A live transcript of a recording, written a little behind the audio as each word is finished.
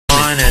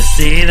wanna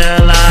see the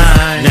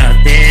light.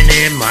 Nothing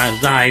in my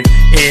life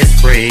is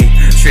free.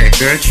 Trick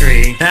or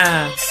treat.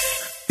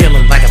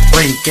 Feeling like a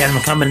freak, and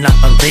I'm coming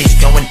up on Leashe,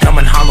 going dumb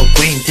on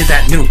Halloween to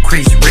that new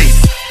Crease,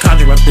 Reese.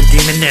 Conjure up the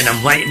demon and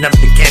I'm lighting up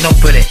the candle.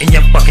 Put it in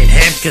your fucking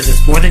hand, cause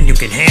it's more than you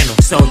can handle.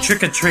 So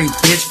trick or treat,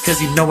 bitch, cause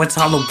you know it's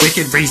hollow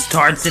wicked. Reese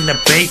tarts in the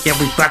bake, yeah,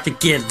 we about to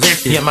get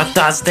lifted. Yeah, my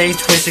thoughts stay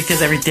twisted,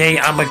 cause every day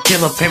I'm a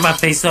killer. Paint my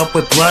face up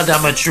with blood,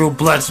 I'm a true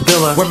blood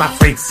spiller. Where my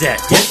freaks at?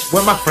 Yeah,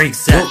 where my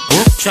freaks at?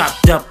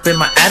 Chopped up in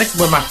my attic,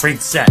 where my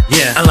freaks at?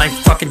 Yeah, I like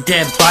fucking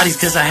dead bodies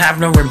cause I have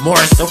no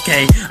remorse.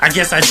 Okay, I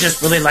guess I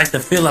just really like the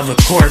feel of a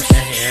corpse.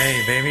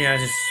 Hey, baby, I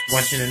just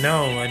want you to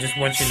know,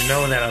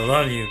 that I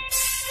love you.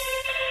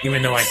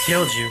 Even though I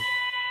killed you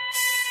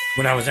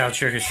when I was out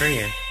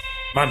trick-or-treating.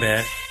 My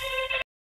bad.